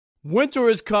Winter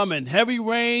is coming. Heavy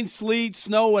rain, sleet,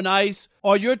 snow, and ice.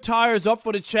 Are your tires up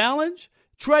for the challenge?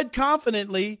 Tread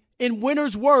confidently in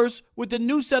winter's worst with the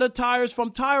new set of tires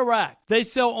from Tire Rack. They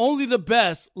sell only the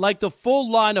best, like the full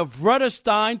line of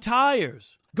Vredestein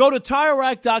tires. Go to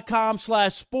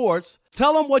TireRack.com/sports.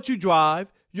 Tell them what you drive.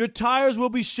 Your tires will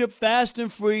be shipped fast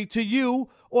and free to you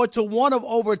or to one of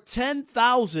over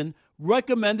 10,000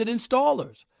 recommended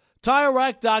installers.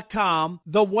 TireRack.com,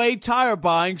 the way tire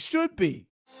buying should be.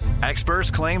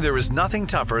 Experts claim there is nothing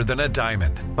tougher than a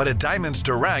diamond. But at Diamonds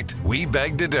Direct, we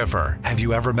beg to differ. Have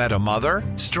you ever met a mother?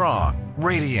 Strong,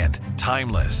 radiant,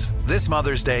 timeless. This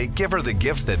Mother's Day, give her the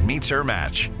gift that meets her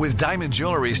match. With diamond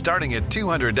jewelry starting at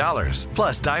 $200.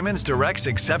 Plus Diamonds Direct's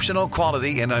exceptional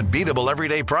quality and unbeatable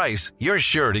everyday price, you're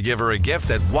sure to give her a gift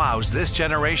that wows this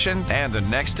generation and the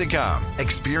next to come.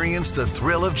 Experience the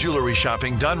thrill of jewelry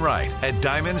shopping done right at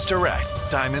Diamonds Direct.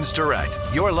 Diamonds Direct.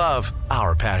 Your love,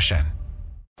 our passion.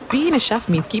 Being a chef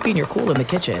means keeping your cool in the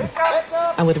kitchen.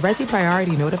 And with Resi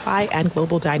Priority Notify and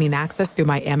Global Dining Access through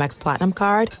my Amex Platinum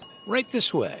card, right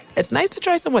this way. It's nice to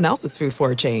try someone else's food for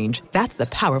a change. That's the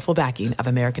powerful backing of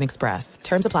American Express.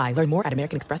 Terms apply. Learn more at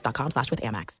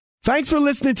americanexpress.com/withAmex. Thanks for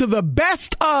listening to the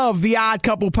best of the Odd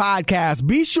Couple podcast.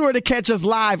 Be sure to catch us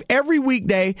live every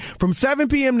weekday from 7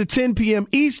 p.m. to 10 p.m.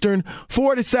 Eastern,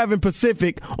 4 to 7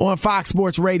 Pacific on Fox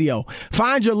Sports Radio.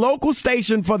 Find your local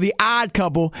station for the Odd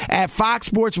Couple at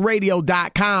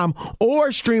foxsportsradio.com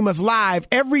or stream us live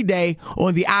every day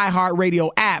on the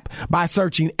iHeartRadio app by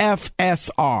searching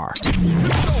FSR.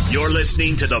 You're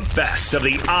listening to the best of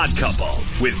the Odd Couple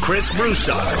with Chris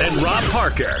Broussard and Rob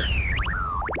Parker.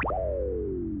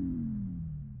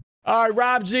 All right,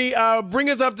 Rob G,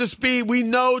 bring us up to speed. We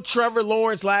know Trevor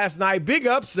Lawrence last night, big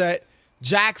upset.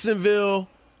 Jacksonville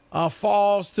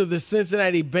falls to the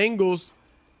Cincinnati Bengals,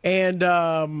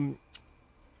 and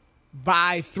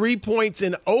by 3 points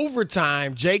in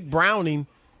overtime, Jake Browning,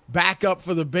 back up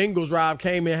for the Bengals, Rob,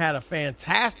 came in, had a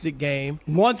fantastic game.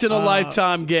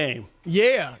 Once-in-a-lifetime game.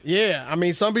 Yeah. I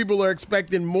mean, some people are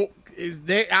expecting more.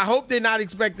 I hope they're not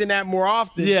expecting that more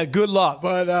often. Yeah, good luck.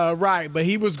 But but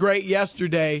he was great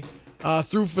yesterday.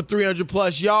 Threw for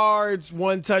 300-plus yards,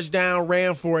 one touchdown,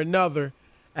 ran for another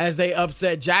as they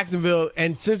upset Jacksonville.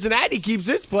 And Cincinnati keeps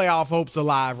its playoff hopes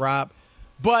alive, Rob.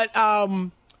 But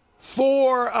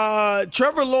for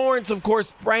Trevor Lawrence, of course,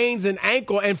 sprains an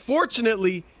ankle. And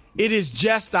fortunately, it is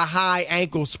just a high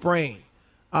ankle sprain.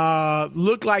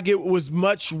 Looked like it was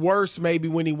much worse maybe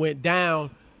when he went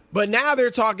down. But now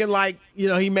they're talking like,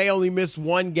 he may only miss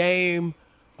one game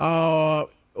or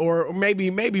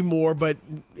maybe more. But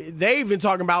they've been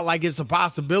talking about like it's a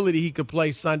possibility he could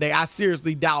play Sunday. I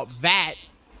seriously doubt that.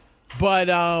 But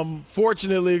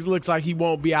fortunately, it looks like he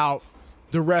won't be out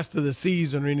the rest of the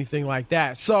season or anything like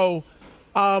that. So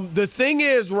the thing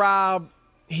is, Rob,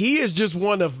 he is just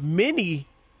one of many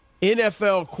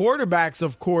NFL quarterbacks,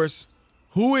 of course,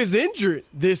 who is injured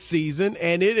this season.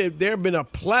 And there have been a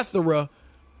plethora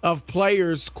of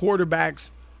players, quarterbacks,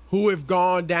 who have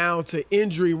gone down to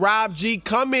injury. Rob G,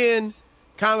 come in,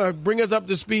 kind of bring us up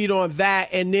to speed on that,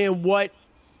 and then what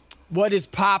is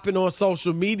popping on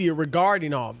social media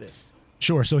regarding all this.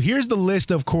 Sure. So here's the list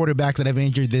of quarterbacks that have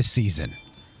injured this season.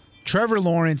 Trevor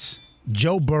Lawrence,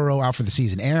 Joe Burrow out for the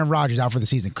season. Aaron Rodgers out for the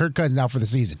season. Kirk Cousins out for the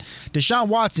season. Deshaun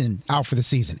Watson out for the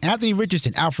season. Anthony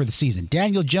Richardson out for the season.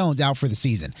 Daniel Jones out for the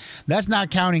season. That's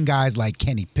not counting guys like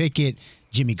Kenny Pickett,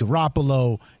 Jimmy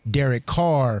Garoppolo, Derek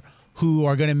Carr, who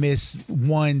are going to miss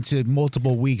 1 to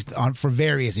multiple weeks for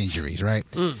various injuries, right?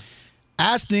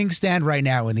 As things stand right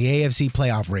now in the AFC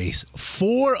playoff race,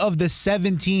 4 of the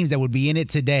 7 teams that would be in it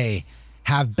today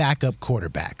have backup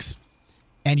quarterbacks.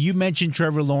 And you mentioned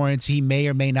Trevor Lawrence. He may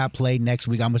or may not play next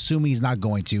week. I'm assuming he's not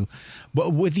going to.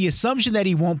 But with the assumption that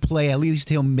he won't play, at least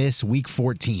he'll miss week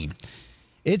 14.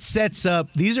 It sets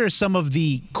up, these are some of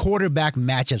the quarterback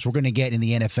matchups we're going to get in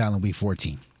the NFL in week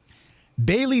 14.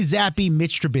 Bailey Zappi,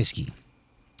 Mitch Trubisky.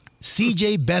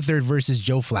 C.J. Beathard versus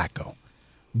Joe Flacco.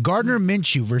 Gardner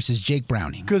Minshew versus Jake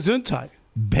Browning. Gesundheit.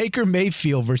 Baker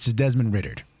Mayfield versus Desmond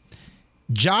Ridder.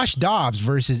 Josh Dobbs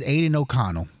versus Aiden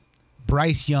O'Connell.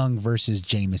 Bryce Young versus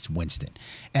Jameis Winston.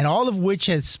 And all of which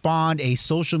has spawned a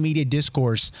social media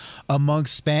discourse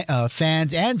amongst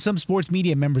fans and some sports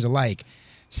media members alike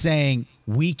saying,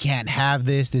 we can't have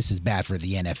this. This is bad for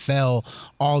the NFL.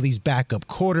 All these backup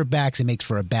quarterbacks, it makes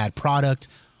for a bad product.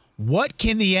 What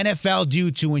can the NFL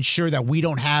do to ensure that we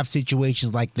don't have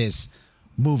situations like this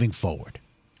moving forward?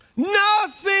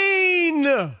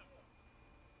 Nothing.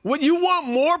 What, you want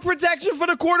more protection for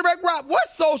the quarterback, Rob?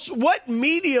 What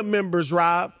media members,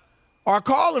 Rob, are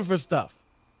calling for stuff?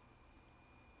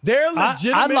 They're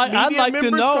legitimate media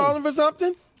members calling for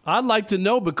something? I'd like to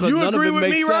know because You none agree of it with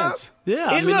makes me, Rob? sense.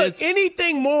 Yeah, Look,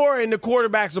 anything more and the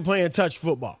quarterbacks are playing touch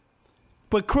football.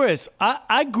 But Chris,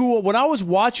 I grew up when I was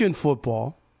watching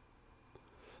football.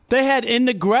 They had in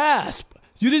the grasp.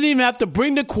 You didn't even have to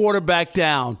bring the quarterback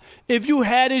down. If you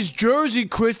had his jersey,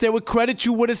 Chris, they would credit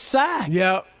you with a sack.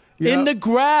 Yep. In the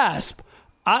grasp.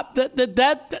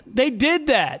 They did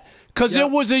that because there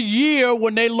was a year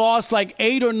when they lost like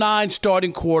 8 or 9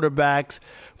 starting quarterbacks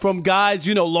from guys,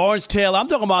 Lawrence Taylor. I'm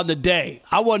talking about in the day.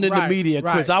 I wasn't in the media,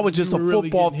 Chris. I was just a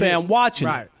football fan watching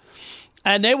it.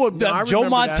 And they were Joe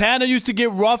Montana used to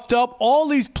get roughed up. All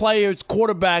these players,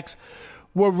 quarterbacks,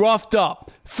 were roughed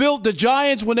up. The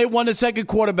Giants, when they won the second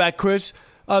quarterback, Chris,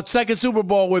 second Super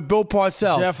Bowl with Bill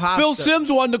Parcells. Jeff Hofstra. Phil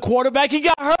Simms won the quarterback. He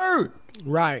got hurt.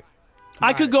 Right.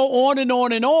 I could go on and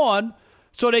on and on.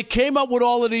 So they came up with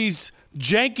all of these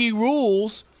janky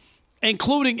rules,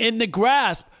 including in the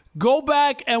grasp. Go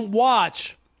back and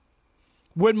watch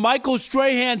when Michael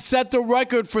Strahan set the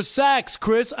record for sacks,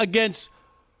 Chris, against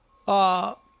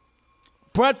Brett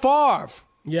Favre.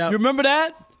 Yeah. You remember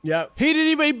that? Yep.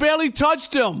 He barely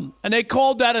touched him, and they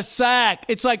called that a sack.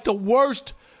 It's like the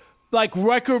worst,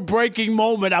 record-breaking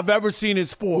moment I've ever seen in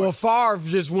sports. Well, Favre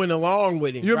just went along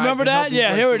with him. You remember that?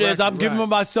 Yeah, here it is. I'm giving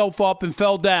myself up and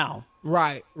fell down.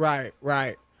 Right.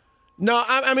 No,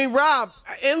 I mean, Rob,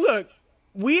 and look,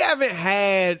 we haven't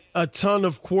had a ton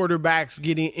of quarterbacks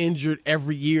getting injured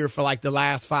every year for the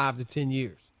last 5 to 10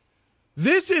 years.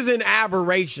 This is an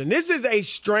aberration. This is a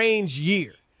strange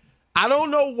year. I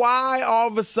don't know why all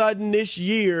of a sudden this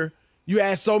year you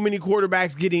had so many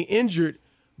quarterbacks getting injured.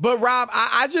 But, Rob,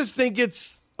 I just think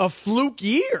it's a fluke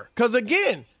year. Because,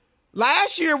 again,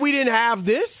 last year we didn't have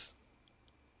this.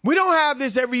 We don't have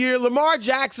this every year. Lamar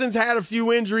Jackson's had a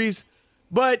few injuries,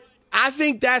 but I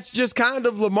think that's just kind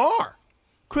of Lamar.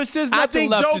 Chris, there's nothing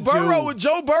left to do.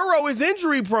 Joe Burrow is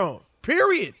injury prone,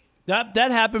 period. That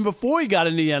happened before he got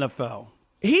in the NFL.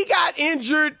 He got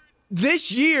injured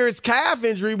this year, his calf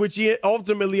injury, which he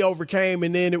ultimately overcame,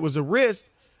 and then it was a wrist.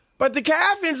 But the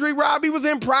calf injury, Rob, he was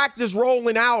in practice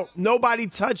rolling out. Nobody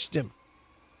touched him.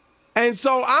 And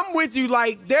so I'm with you,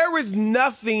 there is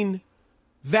nothing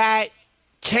that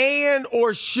can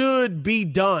or should be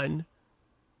done.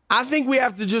 I think we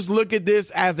have to just look at this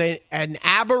as an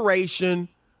aberration,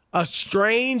 a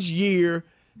strange year.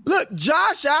 Look,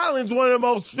 Josh Allen's one of the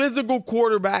most physical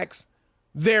quarterbacks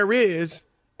there is,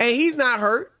 and he's not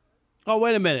hurt. Oh,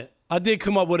 wait a minute. I did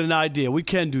come up with an idea. We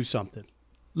can do something.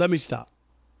 Let me stop.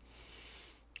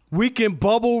 We can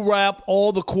bubble wrap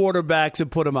all the quarterbacks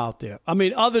and put them out there. I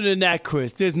mean, other than that,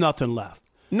 Chris, there's nothing left.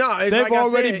 No, it's they've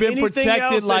already been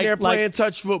protected. Else they're playing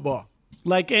touch football,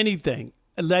 like anything.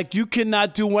 You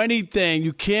cannot do anything.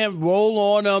 You can't roll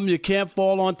on them. You can't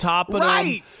fall on top of them.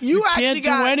 Right. You can't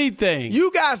do anything.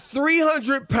 You got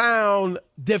 300-pound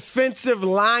defensive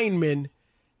linemen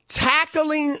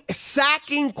sacking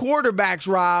quarterbacks,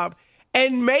 Rob,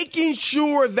 and making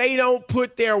sure they don't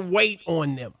put their weight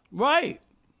on them. Right.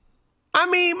 I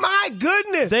mean, my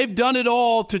goodness. They've done it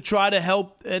all to try to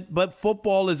help it, but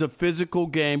football is a physical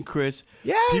game, Chris.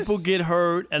 Yes. People get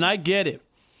hurt, and I get it.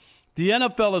 The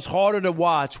NFL is harder to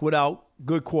watch without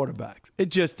good quarterbacks. It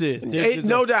just is.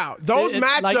 No doubt. Those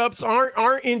matchups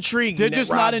aren't intriguing. They're just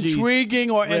not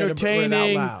intriguing or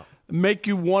entertaining, make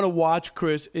you want to watch,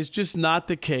 Chris. It's just not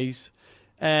the case,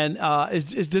 and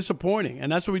it's disappointing. And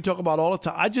that's what we talk about all the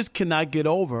time. I just cannot get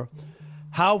over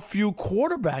how few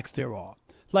quarterbacks there are.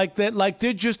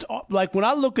 They're just when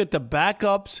I look at the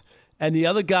backups and the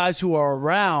other guys who are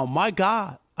around, my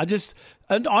God,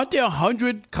 aren't there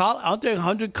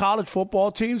 100 college football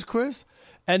teams, Chris?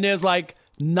 And there's 9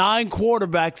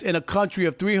 quarterbacks in a country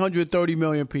of 330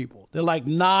 million people. They're 9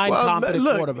 competent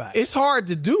quarterbacks. It's hard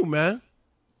to do, man.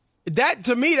 That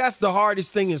to me, that's the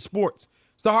hardest thing in sports.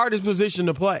 It's the hardest position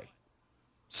to play.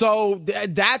 So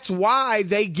that's why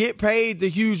they get paid the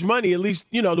huge money. At least,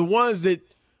 the ones that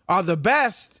are the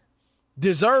best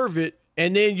deserve it,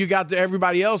 and then you got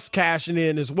everybody else cashing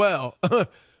in as well.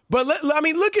 But,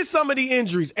 look at some of the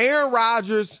injuries. Aaron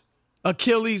Rodgers,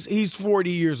 Achilles, he's 40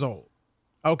 years old.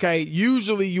 Okay?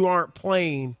 Usually you aren't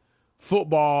playing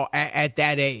football at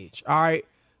that age. All right?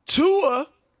 Tua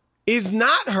is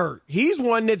not hurt. He's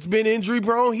one that's been injury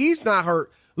prone. He's not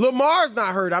hurt. Lamar's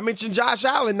not hurt. I mentioned Josh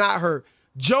Allen not hurt.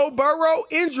 Joe Burrow,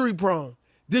 injury prone.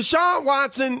 Deshaun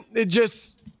Watson,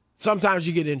 sometimes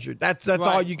you get injured. That's right.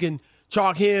 All you can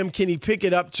chalk him. Can he pick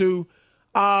it up to?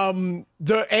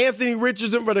 The Anthony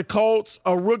Richardson for the Colts,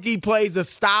 a rookie, plays a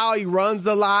style. He runs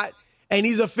a lot, and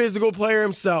he's a physical player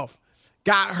himself.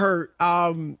 Got hurt.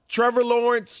 Trevor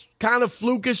Lawrence, kind of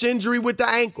flukish injury with the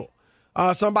ankle.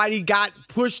 Somebody got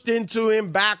pushed into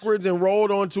him backwards and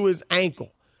rolled onto his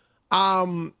ankle.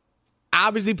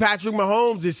 Obviously, Patrick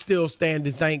Mahomes is still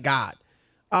standing, thank God.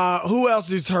 Who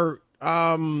else is hurt?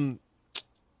 I'm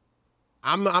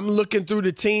looking through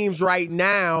the teams right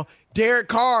now. Derek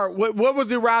Carr, what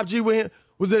was it, Rob G, with him?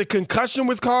 Was it a concussion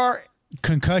with Carr?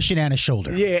 Concussion and a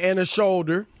shoulder. Yeah, and a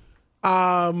shoulder.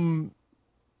 And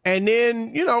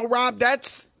then, Rob,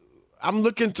 I'm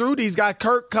looking through these guys.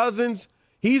 Kirk Cousins,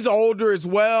 he's older as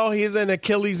well. He has an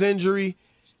Achilles injury.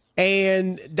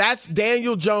 And that's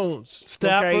Daniel Jones.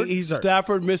 Stafford, okay? He's hurt.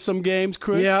 Stafford missed some games,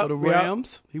 Chris, for the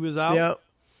Rams. He was out. Yeah.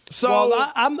 So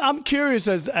well, I'm curious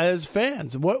as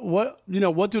fans, what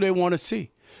do they want to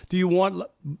see? Do you want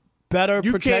better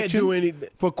protection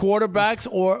for quarterbacks,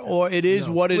 or it is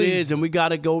what it is, and we got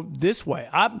to go this way?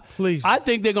 I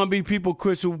think they're going to be people,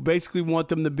 Chris, who basically want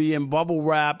them to be in bubble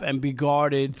wrap and be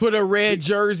guarded. Put a red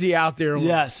jersey out there.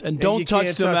 Yes, and don't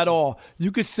touch them at all.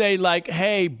 You could say like,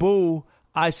 "Hey, boo,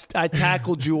 I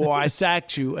tackled you or I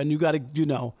sacked you," and you got to,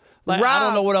 Rob, I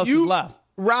don't know what else is left.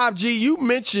 Rob G, you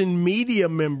mentioned media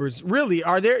members. Really,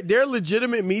 are there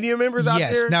legitimate media members out there?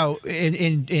 Yes. Now,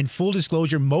 in full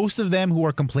disclosure, most of them who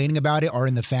are complaining about it are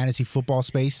in the fantasy football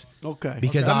space. Okay.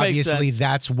 Because obviously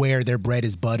that's where their bread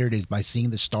is buttered, is by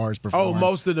seeing the stars perform. Oh,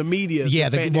 most of the media. Yeah.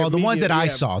 The ones that I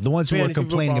saw, the ones who were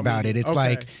complaining about it, it's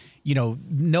like,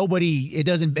 it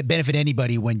doesn't benefit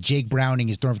anybody when Jake Browning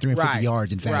is throwing 350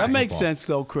 yards in fantasy football. That makes sense,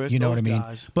 though, Chris. You know what I mean?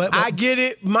 But I get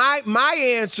it.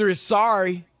 My answer is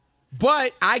sorry.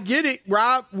 But I get it,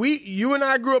 Rob. You and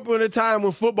I grew up in a time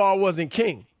when football wasn't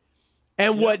king.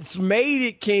 And what's made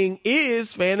it king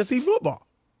is fantasy football.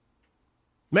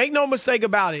 Make no mistake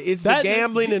about it. It's the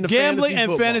gambling and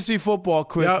the fantasy football,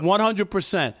 Chris,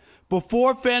 100%.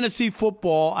 Before fantasy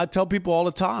football, I tell people all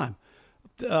the time,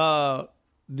 when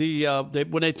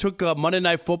they took Monday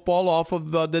Night Football off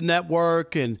of the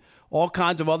network and all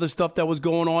kinds of other stuff that was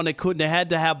going on, they had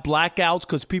to have blackouts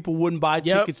because people wouldn't buy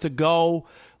tickets to go.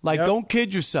 Don't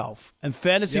kid yourself. And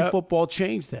fantasy football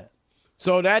changed that.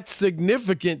 So that's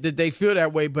significant that they feel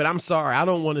that way, but I'm sorry. I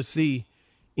don't want to see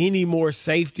any more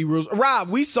safety rules. Rob,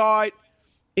 we saw it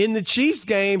in the Chiefs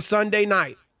game Sunday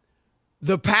night.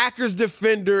 The Packers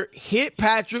defender hit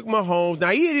Patrick Mahomes.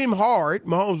 Now, he hit him hard.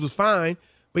 Mahomes was fine,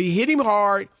 but he hit him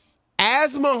hard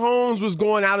as Mahomes was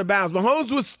going out of bounds.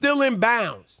 Mahomes was still in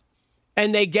bounds,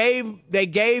 and they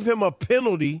gave him a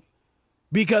penalty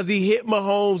because he hit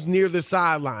Mahomes near the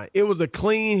sideline. It was a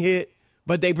clean hit,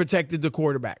 but they protected the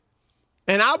quarterback.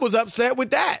 And I was upset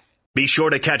with that. Be sure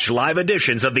to catch live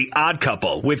editions of The Odd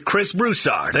Couple with Chris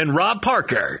Broussard and Rob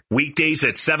Parker. Weekdays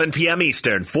at 7 p.m.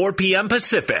 Eastern, 4 p.m.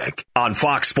 Pacific on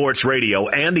Fox Sports Radio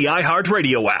and the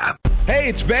iHeartRadio app. Hey,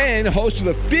 it's Ben, host of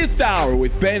The Fifth Hour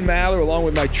with Ben Maller, along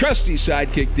with my trusty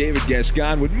sidekick, David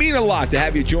Gascon. Would mean a lot to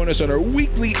have you join us on our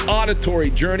weekly auditory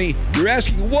journey. You're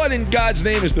asking, what in God's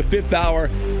name is The Fifth Hour?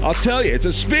 I'll tell you, it's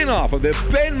a spin-off of The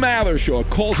Ben Maller Show, a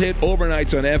cult hit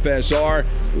overnights on FSR.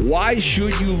 Why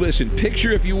should you listen?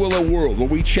 Picture, if you will, a world where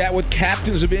we chat with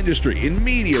captains of industry in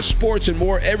media, sports, and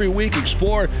more every week.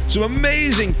 Explore some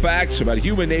amazing facts about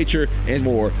human nature and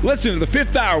more. Listen to The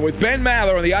Fifth Hour with Ben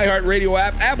Maller on the iHeartRadio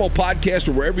app, Apple Podcast,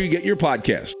 or wherever you get your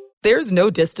podcasts. There's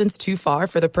no distance too far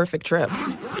for the perfect trip.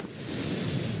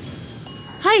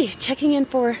 Hi, checking in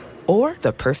for... Or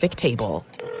the perfect table.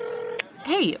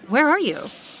 Hey, where are you?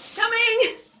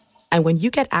 Coming! And when you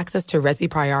get access to Resi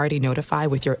Priority Notify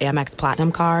with your Amex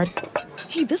Platinum card...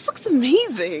 Hey, this looks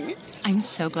amazing. I'm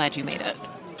so glad you made it.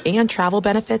 And travel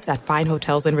benefits at fine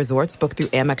hotels and resorts booked through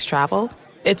Amex Travel,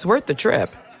 it's worth the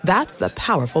trip. That's the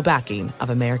powerful backing of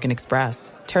American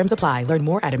Express. Terms apply. Learn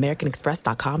more at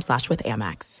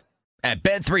americanexpress.com/withAmex. At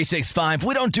Bet365,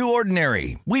 we don't do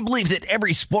ordinary. We believe that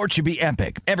every sport should be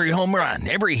epic. Every home run,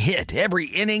 every hit, every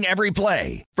inning, every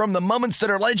play. From the moments that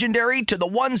are legendary to the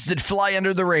ones that fly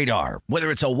under the radar.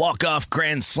 Whether it's a walk-off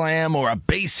grand slam or a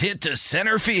base hit to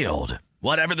center field.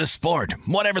 Whatever the sport,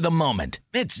 whatever the moment,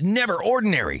 it's never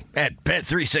ordinary at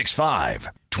Bet365.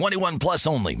 21 plus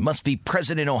only. Must be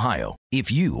present in Ohio.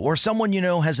 If you or someone you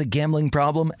know has a gambling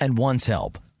problem and wants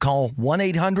help, call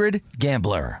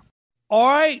 1-800-GAMBLER. All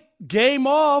right, game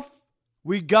off.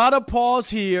 We got to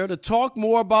pause here to talk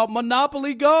more about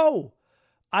Monopoly Go.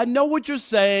 I know what you're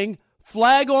saying.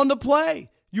 Flag on the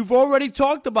play. You've already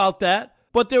talked about that,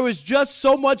 but there is just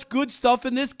so much good stuff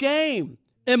in this game.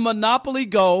 In Monopoly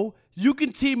Go, you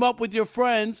can team up with your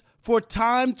friends for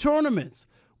timed tournaments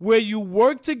where you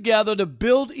work together to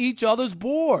build each other's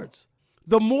boards.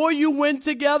 The more you win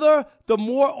together, the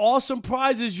more awesome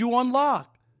prizes you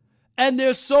unlock. And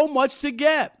there's so much to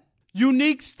get.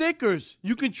 Unique stickers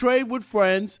you can trade with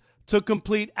friends to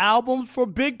complete albums for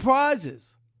big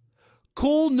prizes.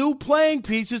 Cool new playing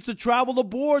pieces to travel the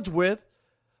boards with.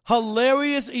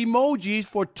 hilarious emojis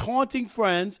for taunting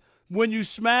friends when you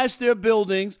smash their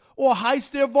buildings or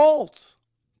heist their vaults.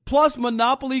 Plus,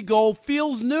 Monopoly Go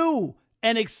feels new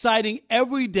and exciting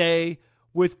every day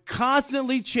with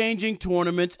constantly changing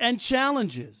tournaments and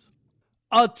challenges.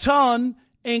 A ton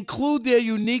include their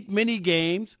unique mini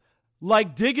games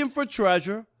like digging for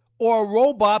treasure or a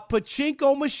robot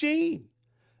pachinko machine.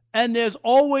 And there's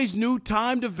always new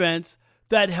timed events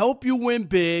that help you win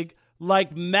big,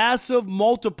 like massive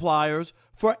multipliers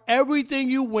for everything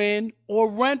you win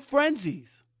or rent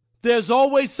frenzies. There's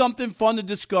always something fun to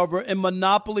discover in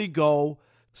Monopoly Go,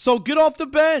 so get off the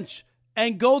bench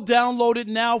and go download it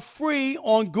now free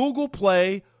on Google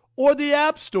Play or the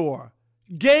App Store.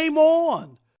 Game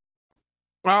on!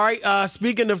 All right,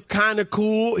 speaking of kind of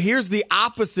cool, here's the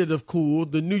opposite of cool,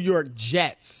 the New York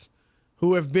Jets,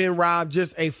 who have been, Rob,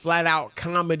 just a flat-out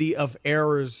comedy of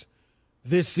errors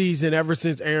this season ever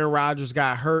since Aaron Rodgers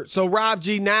got hurt. So, Rob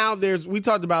G, now we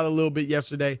talked about it a little bit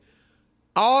yesterday,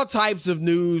 all types of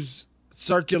news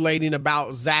circulating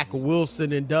about Zach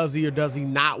Wilson and does he or does he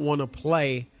not want to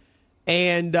play.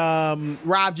 And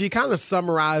Rob G, kind of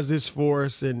summarize this for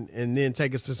us and then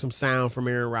take us to some sound from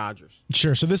Aaron Rodgers.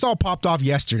 Sure. So this all popped off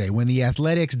yesterday when the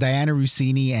Athletics' Diana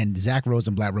Rossini and Zach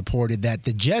Rosenblatt reported that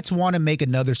the Jets want to make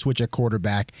another switch at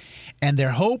quarterback, and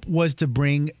their hope was to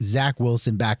bring Zach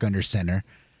Wilson back under center.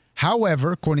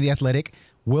 However, according to the Athletic,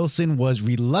 Wilson was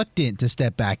reluctant to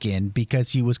step back in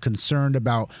because he was concerned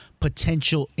about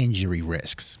potential injury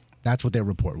risks. That's what their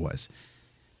report was.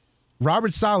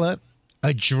 Robert Saleh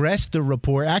addressed the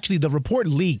report. Actually, the report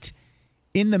leaked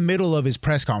in the middle of his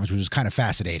press conference, which was kind of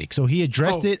fascinating. So he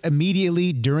addressed it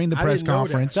immediately during the press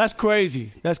conference. That's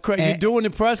crazy. That's crazy. You're doing the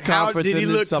press conference. Did he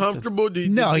look comfortable?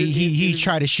 No, he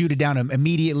tried to shoot it down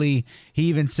immediately. He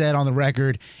even said on the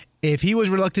record, if he was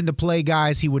reluctant to play,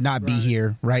 guys, he would not be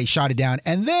here, right? Shot it down.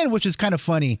 And then, which is kind of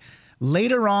funny,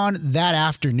 later on that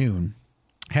afternoon,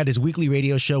 had his weekly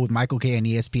radio show with Michael Kay on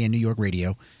ESPN New York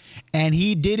Radio, and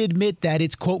he did admit that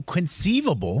it's, quote,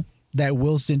 conceivable that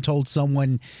Wilson told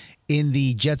someone in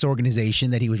the Jets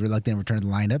organization that he was reluctant to return to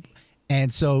the lineup.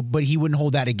 And so, but he wouldn't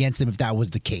hold that against him if that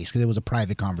was the case, because it was a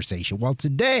private conversation. Well,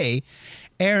 today,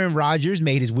 Aaron Rodgers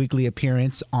made his weekly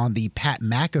appearance on the Pat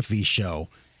McAfee show,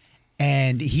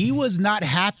 and he was not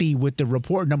happy with the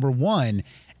report, number one.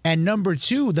 And number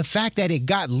two, the fact that it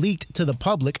got leaked to the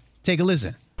public. Take a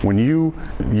listen. When you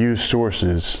use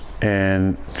sources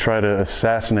and try to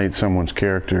assassinate someone's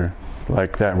character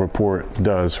like that report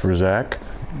does for Zach,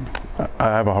 I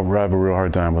have a real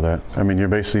hard time with that. I mean, you're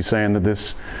basically saying that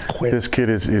this kid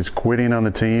is quitting on the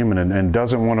team and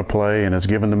doesn't want to play and has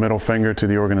given the middle finger to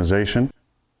the organization.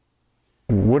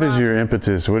 What is your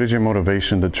impetus? What is your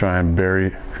motivation to try and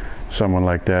bury someone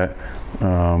like that?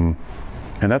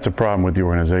 And that's a problem with the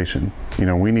organization. You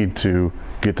know, we need to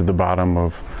get to the bottom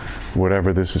of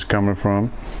whatever this is coming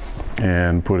from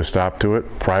and put a stop to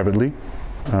it privately,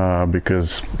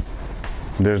 because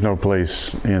there's no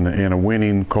place in a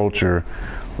winning culture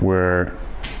where,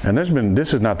 and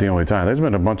this is not the only time, there's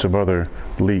been a bunch of other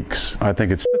leaks. I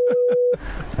think it's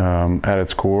at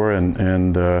its core,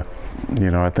 and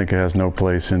I think it has no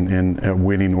place in a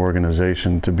winning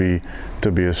organization to be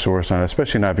a source on it,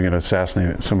 especially not if you're going to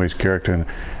assassinate somebody's character,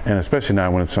 and especially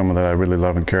not when it's someone that I really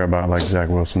love and care about, like Zach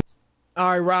Wilson.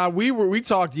 All right, Rob, we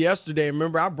talked yesterday.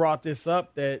 Remember, I brought this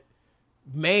up that,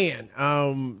 man,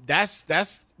 our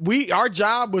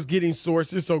job was getting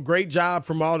sources. So great job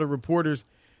from all the reporters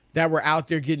that were out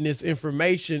there getting this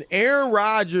information. Aaron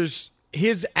Rodgers,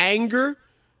 his anger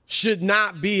should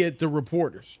not be at the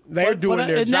reporters. They're doing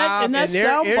their job,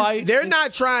 and they're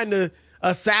not trying to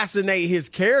assassinate his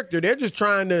character. They're just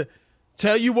trying to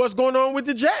tell you what's going on with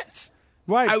the Jets.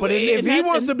 Right, but if he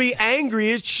wants to be angry,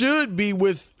 it should be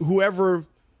with whoever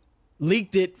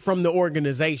leaked it from the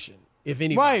organization, if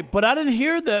anybody. Right, but I didn't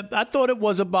hear that. I thought it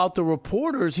was about the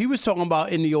reporters. He was talking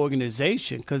about in the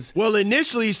organization. Well,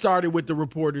 initially he started with the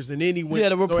reporters, and then he went. Yeah,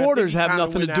 the reporters have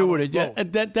nothing to do with it. Yeah,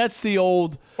 that's the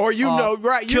old. Or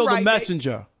right, kill the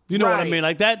messenger. You know what I mean?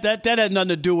 Like that has nothing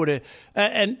to do with it.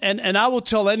 And I will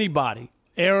tell anybody,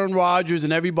 Aaron Rodgers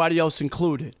and everybody else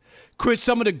included, Chris,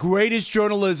 some of the greatest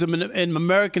journalism in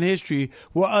American history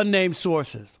were unnamed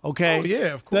sources. Okay. Oh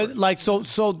yeah, of course.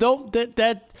 So don't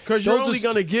because you're only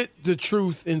going to get the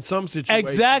truth in some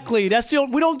situations. Exactly.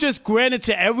 We don't just grant it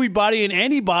to everybody and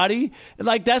anybody.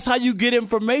 Like that's how you get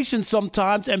information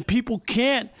sometimes, and people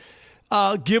can't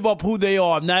give up who they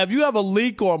are. Now, if you have a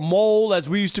leak or a mole, as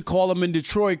we used to call them in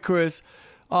Detroit, Chris,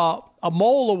 a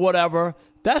mole or whatever.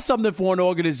 That's something for an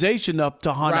organization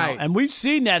to hunt out. And we've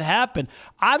seen that happen.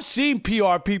 I've seen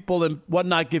PR people and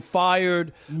whatnot get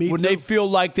fired when they feel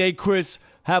like they, Chris,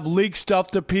 have leaked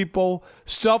stuff to people.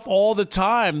 Stuff all the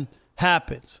time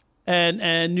happens, and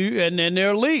there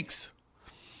are leaks.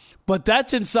 But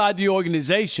that's inside the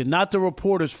organization, not the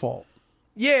reporter's fault.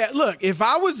 Yeah, look, if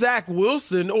I was Zach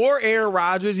Wilson or Aaron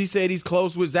Rodgers, he said he's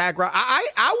close with Zach Rodgers,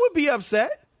 I would be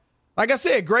upset. Like I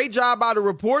said, great job by the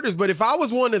reporters, but if I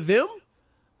was one of them,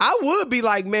 I would be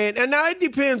like, man, and now it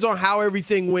depends on how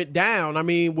everything went down. I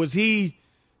mean, was he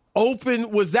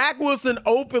open? Was Zach Wilson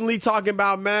openly talking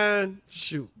about, man,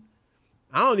 shoot,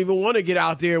 I don't even want to get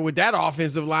out there with that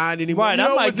offensive line anymore. Right,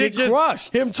 I might get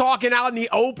crushed. Him talking out in the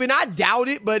open? I doubt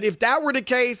it, but if that were the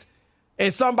case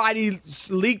and somebody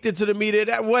leaked it to the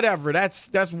media, whatever,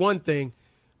 that's one thing.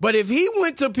 But if he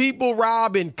went to people,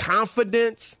 Rob, in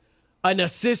confidence, an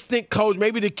assistant coach,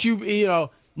 maybe the QB,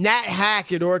 Nat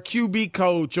Hackett or a QB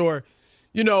coach or,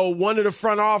 one of the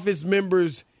front office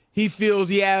members he feels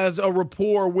he has a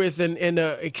rapport with and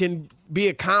it can be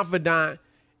a confidant,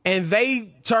 and they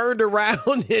turned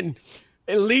around and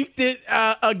leaked it,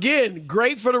 again,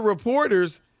 great for the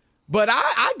reporters, but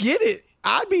I get it.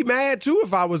 I'd be mad, too,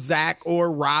 if I was Zach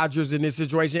or Rodgers in this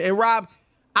situation. And, Rob,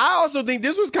 I also think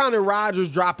this was kind of Rodgers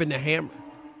dropping the hammer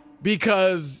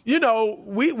because,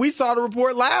 we saw the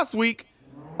report last week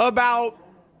about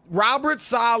Robert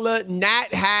Saleh,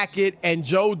 Nat Hackett, and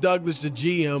Joe Douglas, the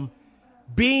GM,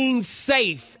 being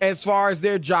safe as far as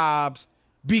their jobs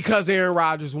because Aaron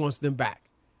Rodgers wants them back.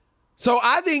 So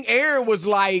I think Aaron was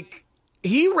like,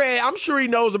 I'm sure he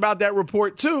knows about that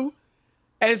report, too.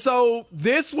 And so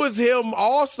this was him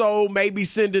also maybe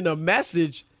sending a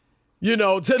message, to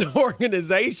the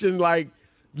organization like,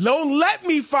 don't let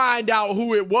me find out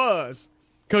who it was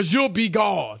because you'll be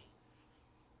gone.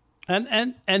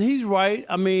 And he's right.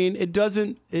 I mean,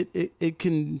 it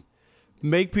can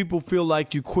make people feel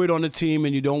like you quit on the team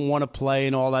and you don't want to play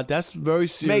and all that. That's very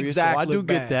serious. Make Zach so I do look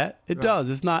get bad. That. It does.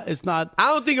 It's not.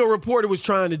 I don't think a reporter was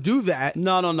trying to do that.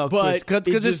 No. But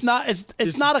because it's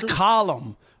not a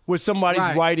column where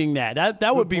somebody's writing that.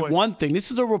 That would be one thing.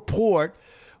 This is a report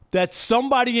that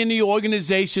somebody in the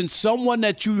organization, someone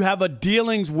that you have a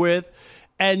dealings with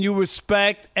and you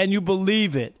respect and you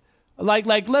believe it. Like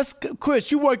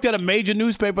Chris, you worked at a major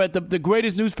newspaper, at the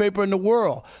greatest newspaper in the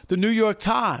world, the New York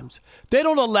Times. They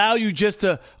don't allow you just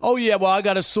to, I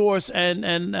got a source and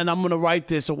I'm going to write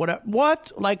this or whatever.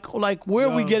 What? Like where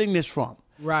are we getting this from?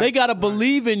 Right. They got to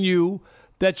believe in you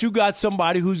that you got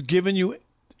somebody who's giving you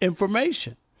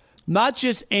information. Not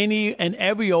just any and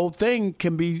every old thing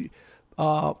can be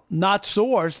not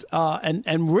sourced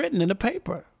and written in a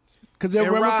paper because there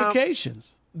are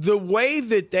ramifications. Rob, the way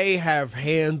that they have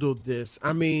handled this,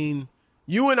 I mean,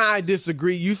 you and I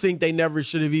disagree. You think they never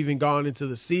should have even gone into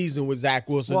the season with Zach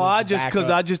Wilson. Well, I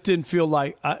just didn't feel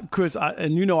like Chris,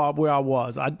 and you know where I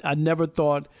was. I never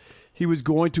thought he was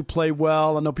going to play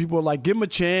well. I know people were like, give him a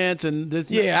chance. And this,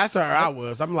 that's where I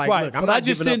was. I'm like, right, look, I'm but not I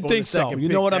just giving didn't up think on the so. second You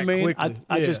know what I pick mean? quickly.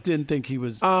 I just didn't think he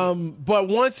was. But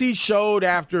once he showed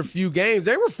after a few games,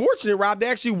 they were fortunate, Rob.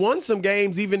 They actually won some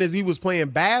games even as he was playing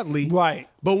badly. Right.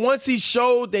 But once he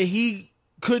showed that he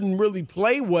couldn't really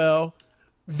play well,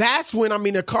 that's when,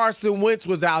 the Carson Wentz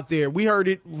was out there. We heard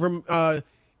it from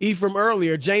Ephraim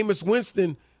earlier. Jameis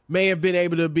Winston may have been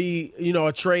able to be,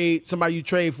 a trade, somebody you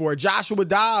trade for. Joshua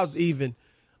Dobbs even.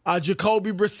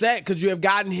 Jacoby Brissett, because you have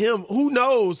gotten him. Who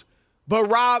knows? But,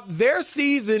 Rob, their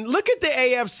season, look at the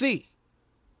AFC.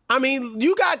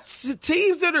 You got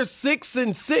teams that are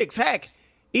 6-6. Heck,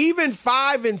 even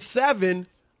 5-7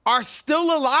 are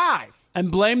still alive.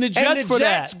 And blame the Jets for that. And the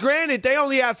Jets, granted, they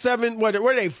only had 7. What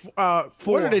are they? 4.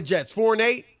 What are the Jets?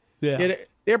 4-8? Yeah.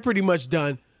 They're pretty much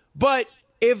done. But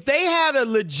if they had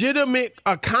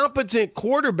a competent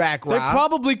quarterback, Rob, they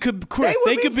probably could, Chris.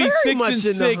 They could be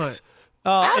 6-6.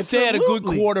 If they had a good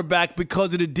quarterback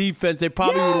because of the defense, they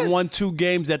probably would have won 2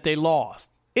 games that they lost.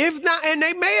 If not, and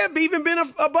they may have even been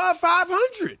above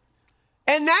 500.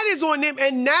 And that is on them.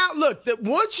 And now, look,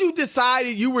 once you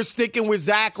decided you were sticking with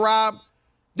Zach, Rob,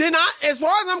 then as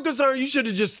far as I'm concerned, you should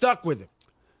have just stuck with him.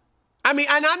 And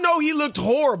I know he looked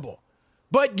horrible,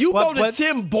 but go to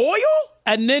Tim Boyle?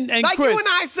 And like Chris, you and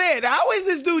I said, how is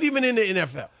this dude even in the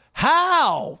NFL?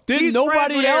 How? He's nobody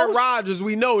friends with else? Aaron Rodgers,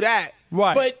 we know that.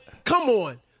 Right. But come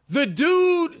on. The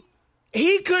dude,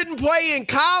 he couldn't play in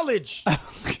college.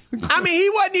 He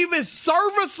wasn't even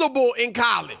serviceable in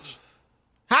college.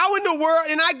 How in the world,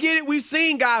 and I get it, we've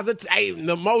seen guys,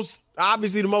 the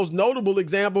most notable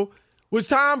example was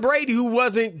Tom Brady, who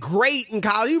wasn't great in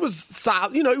college. He was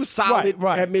solid, he was solid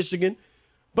at Michigan.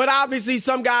 But obviously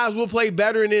some guys will play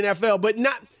better in the NFL, but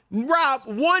not. Rob,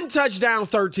 1 touchdown,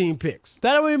 13 picks.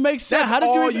 That don't even make sense. That's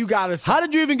all you got to say. How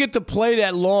did you even get to play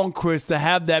that long, Chris, to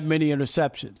have that many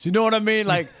interceptions? You know what I mean?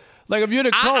 Like Like, if you're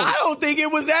the coach. I don't think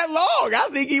it was that long. I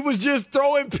think he was just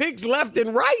throwing picks left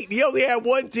and right. He only had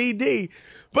one TD.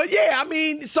 But, yeah, I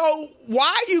mean, so why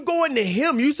are you going to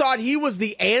him? You thought he was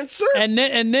the answer? And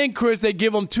then, Chris, they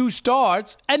give him 2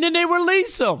 starts, and then they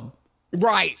release him.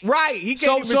 Right. He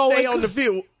can't even stay on the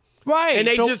field. Right. And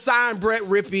they just signed Brett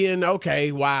Ripien.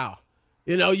 Okay, wow.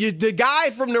 You know, the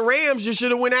guy from the Rams you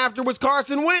should have went after was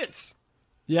Carson Wentz.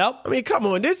 Yep. I mean, come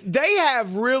on. They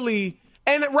have really –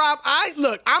 and, Rob, I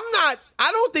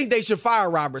don't think they should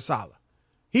fire Robert Saleh.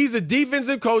 He's a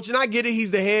defensive coach, and I get it.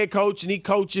 He's the head coach, and he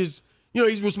coaches – you know,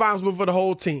 he's responsible for the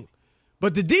whole team.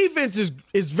 But the defense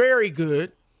is very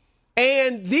good,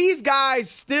 and these guys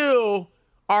still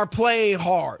are playing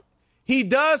hard. He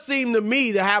does seem to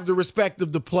me to have the respect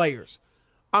of the players.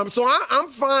 So I'm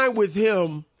fine with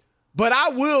him, but I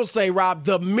will say, Rob,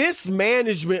 the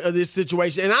mismanagement of this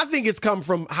situation, and I think it's come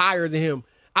from higher than him.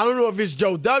 I don't know if it's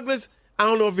Joe Douglas. I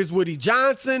don't know if it's Woody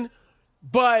Johnson,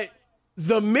 but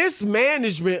the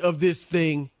mismanagement of this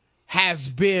thing has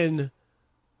been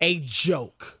a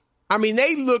joke. I mean,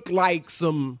 they look like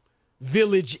some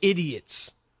village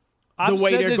idiots the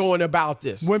way they're going about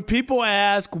this. When people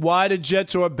ask why the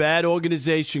Jets are a bad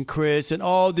organization, Chris, and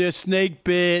they're snake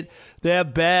bit, they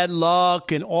have bad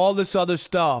luck, and all this other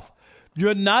stuff,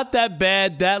 you're not that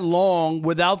bad that long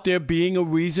without there being a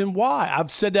reason why. I've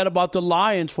said that about the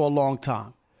Lions for a long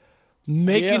time.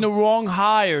 Making the wrong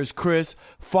hires, Chris,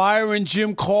 firing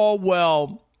Jim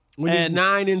Caldwell. When he's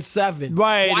 9-7.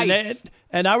 Right. Twice.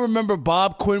 And I remember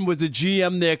Bob Quinn was the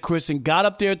GM there, Chris, and got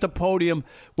up there at the podium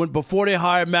before they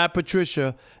hired Matt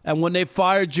Patricia. And when they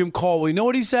fired Jim Caldwell, you know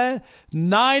what he said?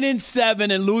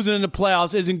 9-7 and losing in the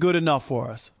playoffs isn't good enough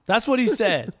for us. That's what he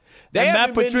said. They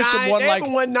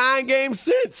haven't won 9 games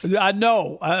since. I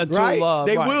know.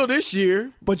 They will this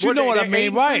year. But you know what I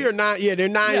mean, right? Or 9, they're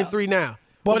 9-3 now.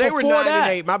 But they were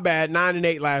 9-8. My bad,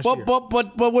 9-8 last year.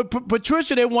 But with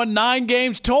Patricia, they won 9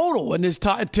 games total in his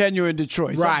tenure in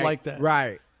Detroit, something like that.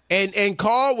 Right. And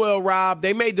Caldwell, Rob,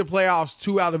 they made the playoffs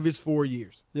 2 out of his 4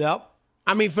 years. Yep.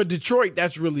 I mean, for Detroit,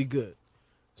 that's really good.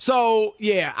 So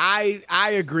yeah, I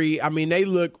agree. I mean, they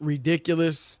look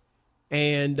ridiculous,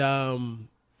 and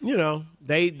you know,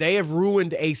 they have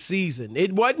ruined a season.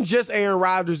 It wasn't just Aaron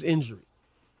Rodgers' injury;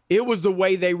 it was the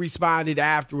way they responded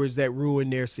afterwards that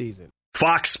ruined their season.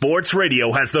 Fox Sports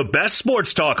Radio has the best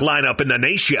sports talk lineup in the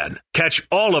nation. Catch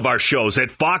all of our shows at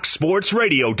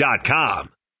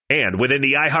foxsportsradio.com. And within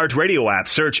the iHeartRadio app,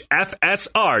 search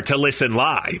FSR to listen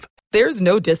live. There's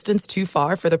no distance too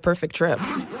far for the perfect trip.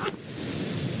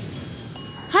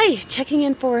 Hi, checking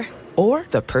in for... Or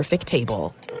the perfect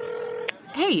table.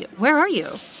 Hey, where are you?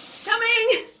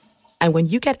 Coming! And when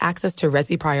you get access to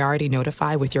Resi Priority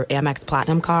Notify with your Amex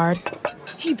Platinum card...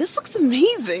 Hey, this looks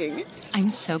amazing.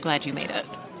 I'm so glad you made it.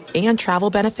 And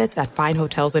travel benefits at fine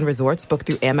hotels and resorts booked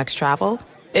through Amex Travel,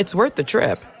 it's worth the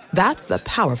trip. That's the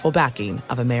powerful backing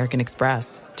of American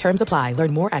Express. Terms apply.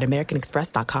 Learn more at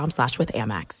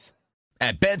americanexpress.com/withAmex.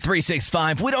 At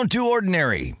Bet365, we don't do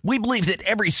ordinary. We believe that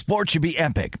every sport should be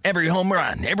epic. Every home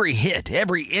run, every hit,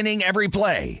 every inning, every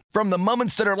play. From the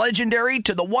moments that are legendary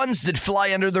to the ones that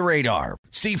fly under the radar.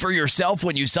 See for yourself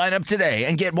when you sign up today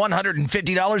and get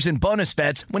 $150 in bonus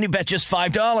bets when you bet just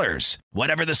 $5.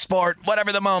 Whatever the sport,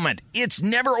 whatever the moment, it's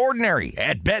never ordinary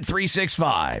at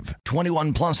Bet365.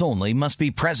 21 plus only. Must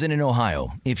be present in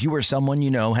Ohio. If you or someone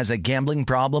you know has a gambling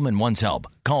problem and wants help,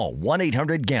 call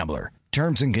 1-800-GAMBLER.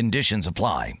 Terms and conditions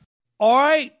apply. All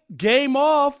right, game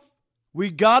off. We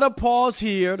got to pause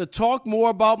here to talk more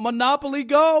about Monopoly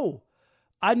Go.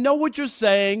 I know what you're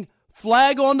saying.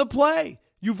 Flag on the play.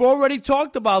 You've already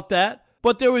talked about that,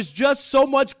 but there is just so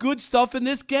much good stuff in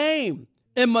this game.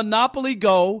 In Monopoly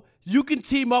Go, you can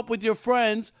team up with your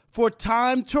friends for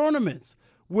timed tournaments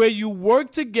where you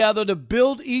work together to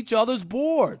build each other's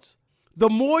boards. The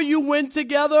more you win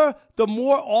together, the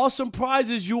more awesome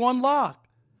prizes you unlock.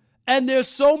 And there's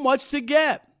so much to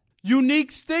get.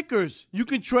 Unique stickers you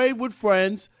can trade with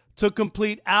friends to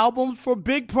complete albums for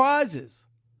big prizes.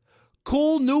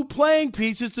 Cool new playing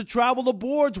pieces to travel the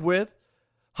boards with.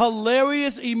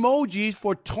 Hilarious emojis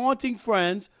for taunting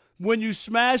friends when you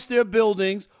smash their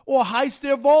buildings or heist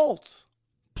their vaults.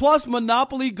 Plus,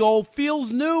 Monopoly Go feels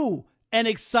new and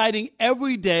exciting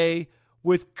every day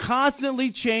with constantly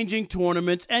changing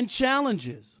tournaments and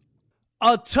challenges.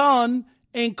 A ton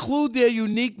include their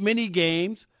unique mini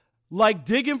games like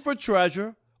digging for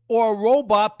treasure or a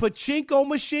robot pachinko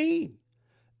machine.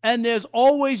 And there's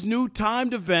always new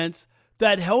timed events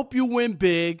that help you win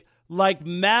big, like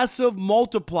massive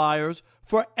multipliers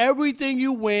for everything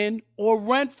you win or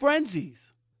rent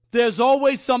frenzies. There's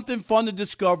always something fun to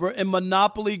discover in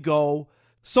Monopoly Go,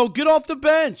 so get off the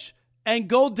bench and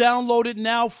go download it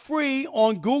now free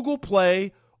on Google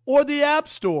Play or the App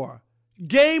Store.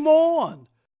 Game on.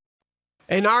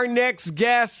 And our next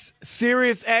guest,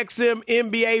 SiriusXM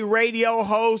NBA radio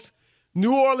host,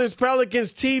 New Orleans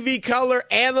Pelicans TV color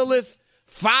analyst,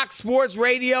 Fox Sports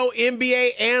Radio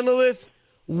NBA analyst,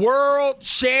 world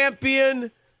champion,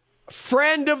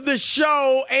 friend of the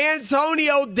show,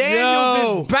 Antonio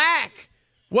Daniels is back.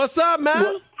 What's up,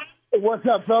 man? What's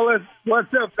up, fellas?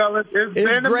 It's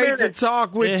been great to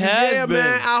talk with you. Yeah,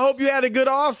 man. I hope you had a good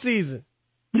offseason.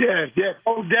 Yes.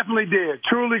 Oh, definitely did.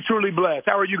 Truly blessed.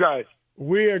 How are you guys?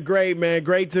 We are great, man.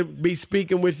 Great to be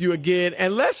speaking with you again.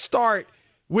 And let's start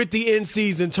with the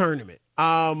in-season tournament.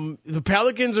 The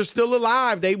Pelicans are still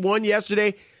alive. They won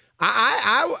yesterday.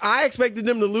 I expected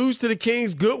them to lose to the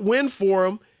Kings. Good win for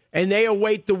them. And they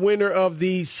await the winner of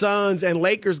the Suns and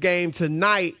Lakers game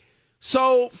tonight.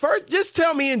 So first, just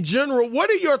tell me in general, what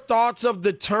are your thoughts of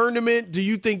the tournament? Do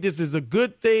you think this is a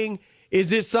good thing? Is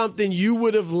this something you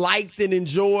would have liked and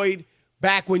enjoyed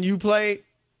back when you played?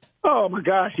 Oh, my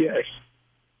gosh, yes.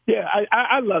 Yeah,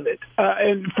 I love it.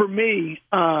 And for me,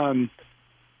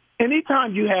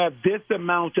 anytime you have this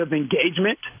amount of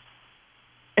engagement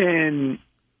in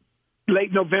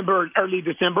late November and early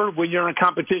December when you're in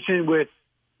competition with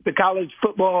the college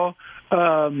football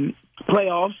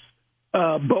playoffs,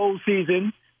 bowl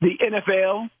season, the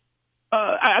NFL,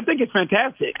 I think it's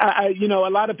fantastic. A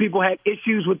lot of people had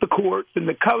issues with the courts and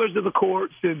the colors of the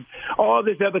courts and all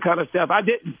this other kind of stuff. I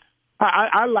didn't.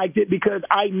 I liked it because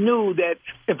I knew that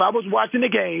if I was watching a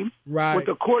game with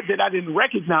a court that I didn't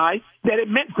recognize, that it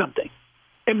meant something.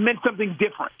 It meant something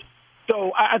different.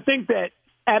 So I think that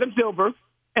Adam Silver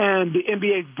and the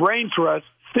NBA's brain trust,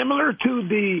 similar to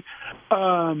the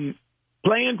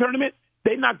play-in tournament,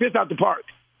 they knocked this out the park.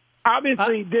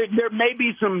 Obviously, there may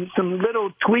be some little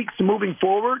tweaks moving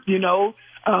forward.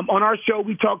 On our show,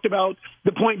 we talked about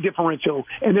the point differential.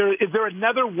 And is there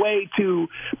another way to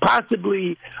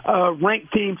possibly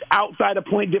rank teams outside of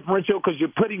point differential because you're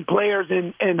putting players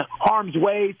in harm's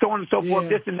way, so on and so forth,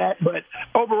 this and that. But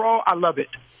overall, I love it.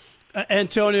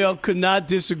 Antonio, could not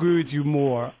disagree with you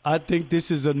more. I think this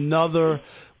is another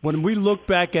 – when we look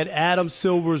back at Adam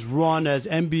Silver's run as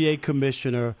NBA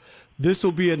commissioner – this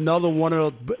will be another one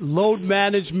of the load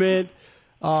management,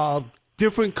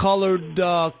 different colored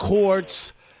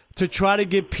courts to try to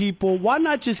get people. Why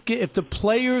not just get, if the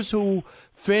players who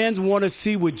fans want to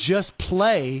see would just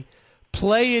play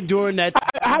it during that.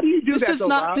 How do you do this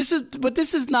that?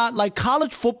 This is not like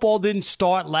college football didn't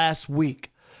start last week.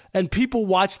 And people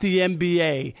watch the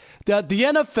NBA. The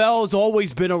NFL has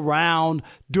always been around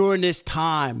during this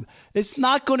time. It's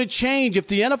not going to change. If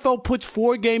the NFL puts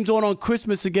 4 games on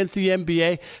Christmas against the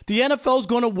NBA, the NFL is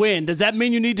going to win. Does that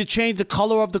mean you need to change the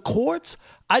color of the courts?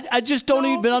 I just don't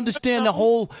even understand the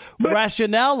whole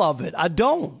rationale of it. I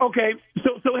don't. Okay,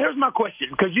 so here's my question,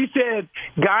 because you said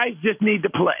guys just need to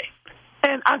play.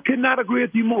 And I could not agree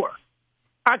with you more.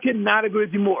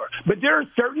 But there are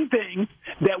certain things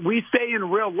that we say in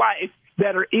real life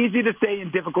that are easy to say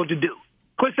and difficult to do.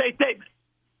 Cliché statement.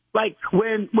 Like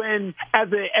when as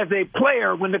a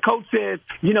player, when the coach says,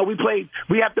 we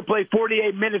have to play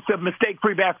 48 minutes of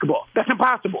mistake-free basketball. That's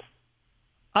impossible.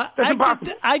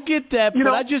 I get that,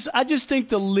 but I just think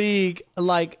the league,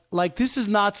 like this is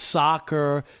not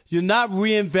soccer. You're not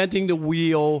reinventing the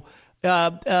wheel.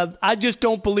 I just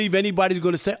don't believe anybody's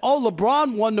going to say, "Oh,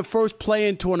 LeBron won the first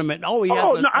play-in tournament." Oh, he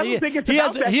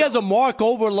has a mark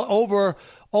over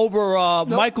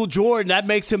Michael Jordan. That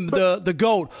makes him the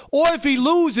GOAT. Or if he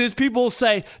loses, people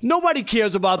say nobody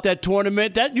cares about that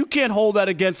tournament. That you can't hold that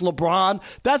against LeBron.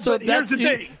 Here's the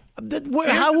thing.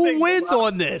 Who wins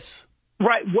on this?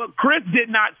 Right. What Chris did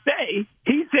not say,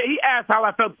 he asked how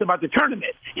I felt about the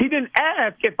tournament. He didn't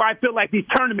ask if I feel like these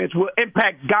tournaments will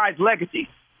impact guys' legacies.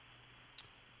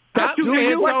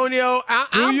 Antonio,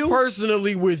 I'm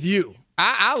personally with you.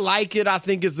 I like it. I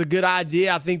think it's a good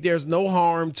idea. I think there's no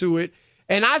harm to it.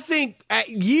 And I think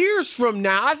years from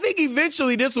now, I think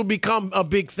eventually this will become a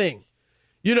big thing.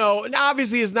 And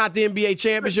obviously it's not the NBA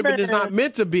championship and it's not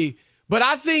meant to be. But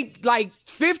I think like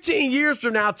 15 years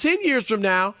from now, 10 years from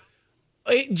now,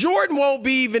 Jordan won't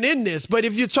be even in this. But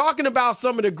if you're talking about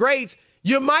some of the greats,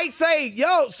 you might say,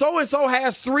 so-and-so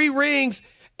has 3 rings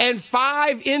and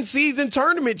 5 in-season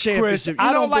tournament championships. Chris,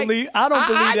 I don't believe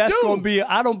that's going to be.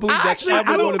 I don't believe that's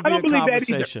ever going to be a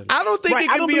conversation. I don't think it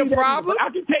can be a problem. I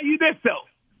can tell you this though.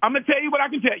 I'm going to tell you what I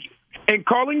can tell you. And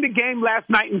calling the game last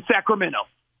night in Sacramento,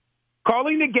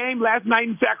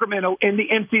 in the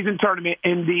in-season tournament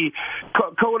in the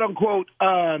quote unquote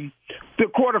the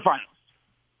quarterfinals,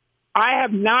 I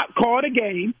have not called a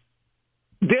game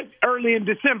this early in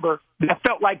December that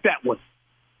felt like that one.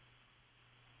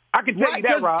 I can tell you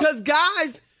that, Rob. Because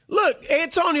guys, look,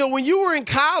 Antonio, when you were in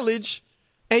college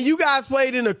and you guys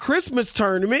played in a Christmas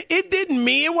tournament, it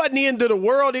wasn't the end of the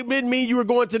world. It didn't mean you were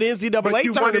going to the NCAA but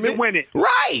you tournament. Wanted to win it.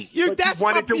 Right.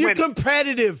 You're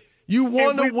competitive. You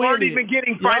want to win it. We weren't even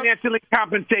getting financially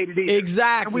compensated either.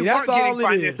 Exactly. That's all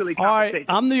it is. All right,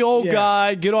 I'm the old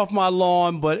guy. Get off my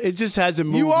lawn, but it just hasn't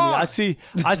moved me. I see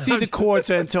the courts,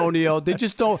 Antonio. They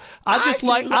just don't.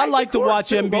 I like to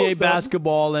watch NBA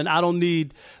basketball, and I don't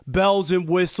need bells and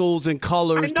whistles and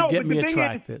colors to get me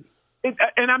attracted.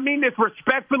 And I mean this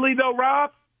respectfully, though,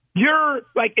 Rob. You're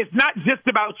like, it's not just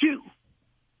about you.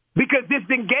 Because this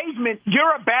engagement,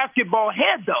 you're a basketball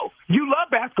head, though. You love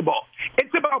basketball.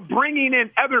 It's about bringing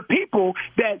in other people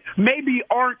that maybe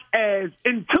aren't as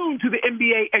in tune to the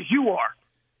NBA as you are.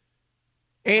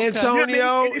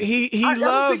 Antonio, he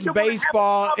loves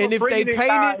baseball, and if they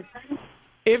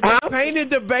painted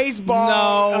the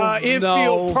baseball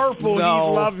infield purple, he'd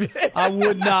love it. I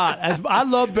would not. I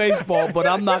love baseball, but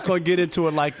I'm not going to get into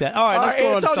it like that. All right, let's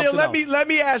go on to something else. Let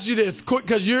me ask you this, quick,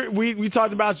 because we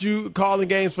talked about you calling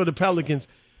games for the Pelicans.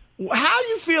 How do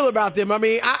you feel about them? I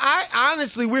mean, I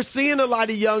honestly, we're seeing a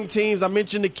lot of young teams. I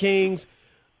mentioned the Kings.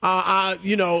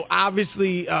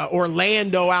 Obviously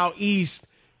Orlando out east.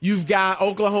 You've got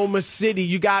Oklahoma City.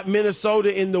 You got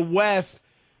Minnesota in the West.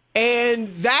 And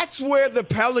that's where the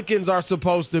Pelicans are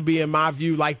supposed to be, in my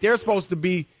view. Like, they're supposed to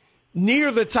be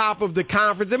near the top of the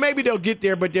conference. And maybe they'll get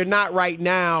there, but they're not right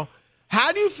now.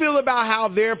 How do you feel about how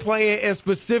they're playing, and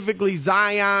specifically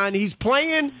Zion? He's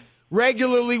playing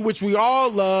regularly, which we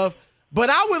all love. But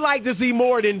I would like to see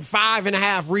more than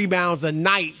 5.5 rebounds a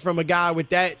night from a guy with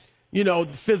that,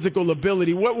 physical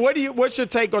ability. What's your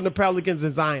take on the Pelicans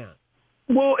and Zion?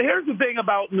 Well, here's the thing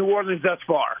about New Orleans thus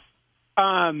far.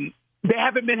 They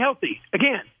haven't been healthy.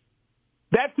 Again,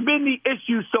 that's been the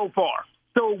issue so far.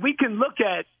 So we can look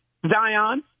at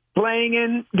Zion playing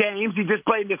in games. He just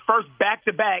played his first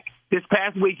back-to-back this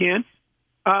past weekend.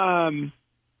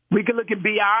 We can look at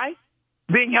B.I.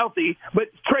 being healthy, but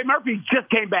Trey Murphy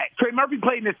just came back. Trey Murphy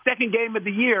played in his second game of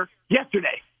the year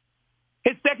yesterday.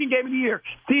 His second game of the year.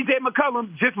 C.J.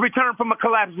 McCollum just returned from a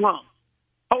collapsed lung.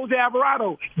 Jose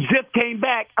Alvarado just came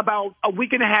back about a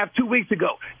week and a half, 2 weeks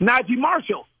ago. Najee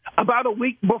Marshall about a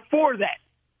week before that.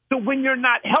 So when you're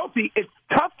not healthy, it's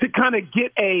tough to kind of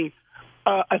get a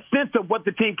sense of what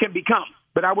the team can become.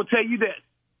 But I will tell you this.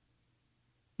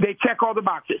 They check all the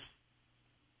boxes.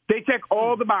 They check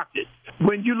all the boxes.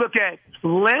 When you look at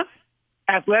length,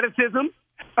 athleticism,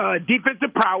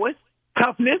 defensive prowess,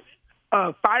 toughness,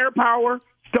 firepower,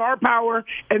 star power,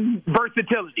 and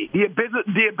versatility,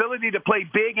 the ability to play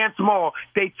big and small,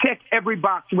 they check every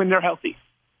box when they're healthy.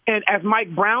 And as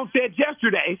Mike Brown said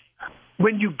yesterday,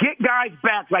 when you get guys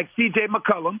back like C.J.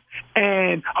 McCollum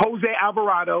and Jose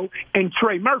Alvarado and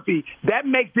Trey Murphy, that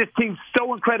makes this team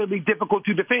so incredibly difficult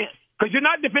to defend. Because you're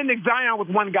not defending Zion with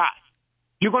one guy.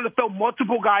 You're going to throw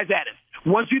multiple guys at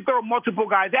him. Once you throw multiple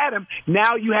guys at him,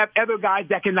 now you have other guys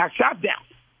that can knock shots down.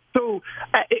 So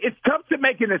it's tough to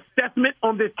make an assessment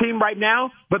on this team right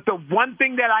now, but the one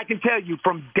thing that I can tell you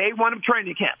from day one of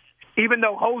training camp, even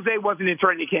though Jose wasn't in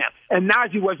training camp and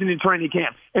Najee wasn't in training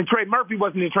camp and Trey Murphy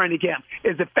wasn't in training camp,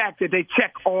 is the fact that they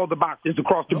check all the boxes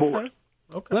across the board.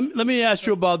 Okay. Let me ask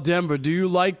you about Denver. Do you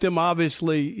like them?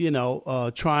 Obviously,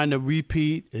 trying to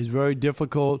repeat is very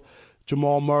difficult.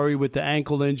 Jamal Murray with the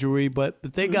ankle injury, but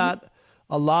they got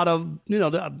a lot of,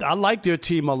 I like their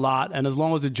team a lot, and as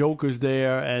long as the Joker's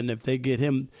there and if they get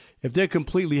him, if they're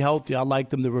completely healthy, I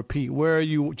like them to repeat. Where are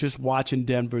you just watching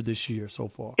Denver this year so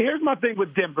far? Here's my thing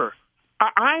with Denver.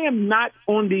 I am not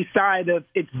on the side of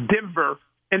it's Denver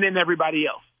and then everybody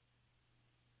else.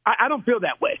 I don't feel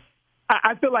that way.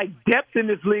 I feel like depth in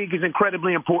this league is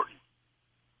incredibly important.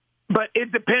 But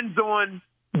it depends on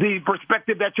the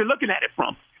perspective that you're looking at it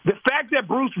from. The fact that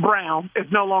Bruce Brown is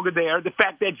no longer there, the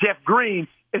fact that Jeff Green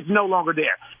is no longer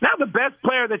there. Now the best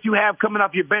player that you have coming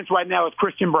off your bench right now is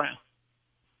Christian Brown.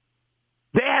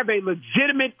 They have a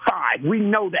legitimate five. We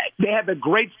know that. They have a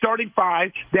great starting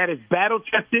five that is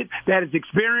battle-tested, that is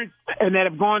experienced, and that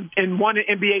have gone and won an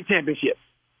NBA championship.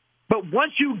 But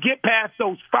once you get past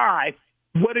those five,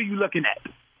 what are you looking at?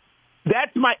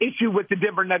 That's my issue with the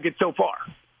Denver Nuggets so far.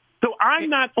 So I'm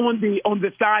not on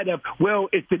the side of, well,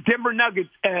 it's the Denver Nuggets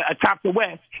atop the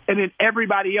West, and then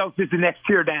everybody else is the next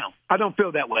tier down. I don't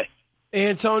feel that way.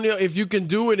 Antonio, if you can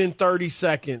do it in 30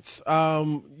 seconds,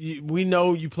 we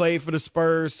know you played for the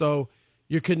Spurs, so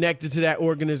you're connected to that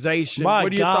organization. What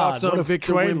are your thoughts on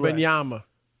Victor Wembanyama?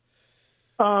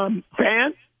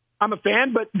 Fan. I'm a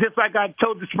fan, but just like I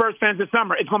told the Spurs fans this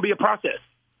summer, it's going to be a process.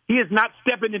 He is not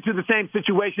stepping into the same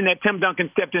situation that Tim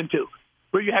Duncan stepped into.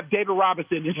 where you have David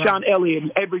Robinson and Sean Elliott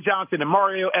and Avery Johnson and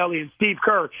Mario Elliott and Steve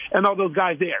Kerr and all those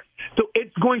guys there. So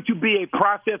it's going to be a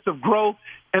process of growth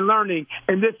and learning.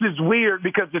 And this is weird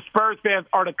because the Spurs fans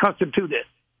aren't accustomed to this.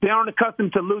 They aren't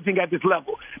accustomed to losing at this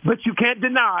level. But you can't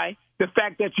deny the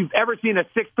fact that you've ever seen a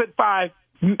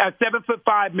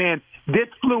 7'5" man this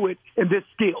fluid and this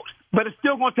skilled. But it's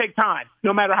still going to take time,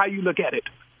 no matter how you look at it.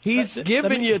 He's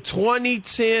given you 20,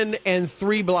 10, and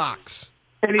 3 blocks.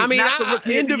 And he's not the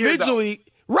rookie individually, of the year,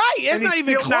 right? It's not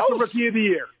even close. Not the rookie of the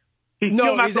year. He's no,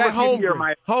 still not he's the at rookie of the year,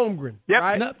 Mike. Holmgren. Yep.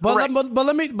 Right? No, but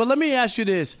let me ask you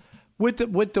this: with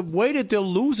the way that they're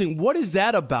losing, what is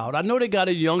that about? I know they got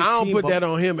a young team. I don't put that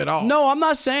on him at all. No, I'm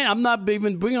not saying. I'm not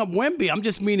even bringing up Wemby. I'm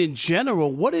just meaning in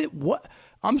general. What?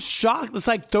 I'm shocked. It's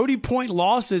like 30-point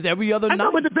losses every other night. I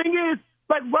know, but the thing is,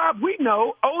 like Rob, we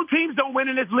know old teams don't win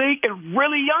in this league, and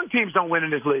really young teams don't win in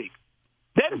this league.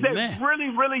 That is a really,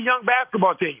 really young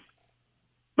basketball team.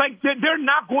 Like, they're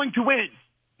not going to win.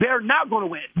 They're not going to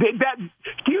win.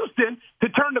 Houston, to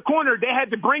turn the corner, they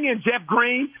had to bring in Jeff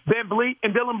Green, Van Vliet,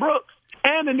 and Dylan Brooks,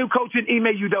 and the new coach in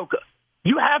Ime Udoka.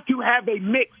 You have to have a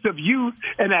mix of youth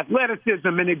and athleticism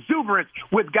and exuberance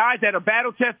with guys that are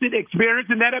battle-tested,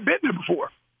 experienced, and that have been there before.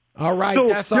 All right, so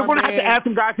that's you're our going to man. have to add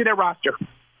some guys to their roster.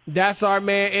 That's our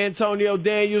man, Antonio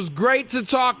Daniels. Great to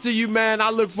talk to you, man. I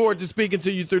look forward to speaking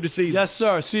to you through the season. Yes,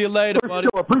 sir. See you later, buddy.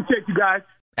 Sure. Appreciate you guys.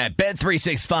 At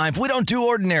Bet365, we don't do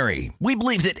ordinary. We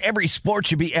believe that every sport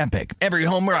should be epic. Every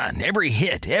home run, every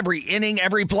hit, every inning,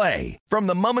 every play. From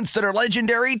the moments that are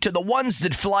legendary to the ones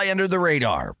that fly under the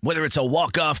radar. Whether it's a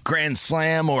walk-off grand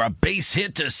slam or a base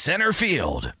hit to center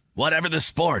field. Whatever the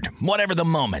sport, whatever the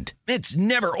moment. It's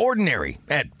never ordinary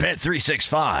at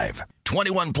Bet365.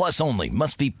 21 plus only.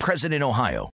 Must be present in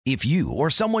Ohio. If you or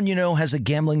someone you know has a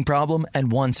gambling problem and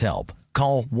wants help,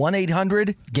 call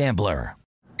 1-800-GAMBLER.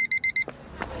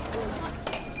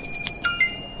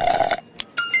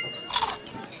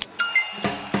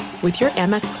 With your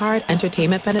Amex card,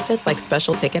 entertainment benefits like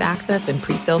special ticket access and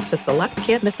pre-sales to select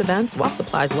can't-miss events while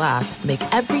supplies last make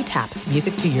every tap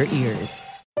music to your ears.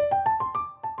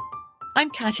 I'm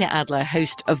Katya Adler,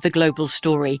 host of The Global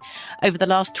Story. Over the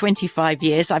last 25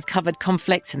 years, I've covered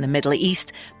conflicts in the Middle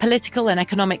East, political and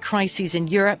economic crises in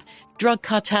Europe, drug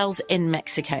cartels in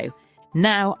Mexico.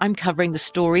 Now I'm covering the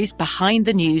stories behind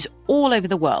the news all over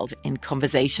the world in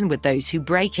conversation with those who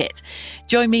break it.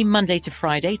 Join me Monday to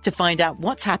Friday to find out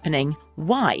what's happening,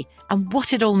 why, and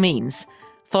what it all means.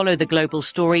 Follow The Global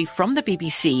Story from the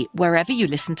BBC wherever you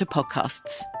listen to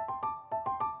podcasts.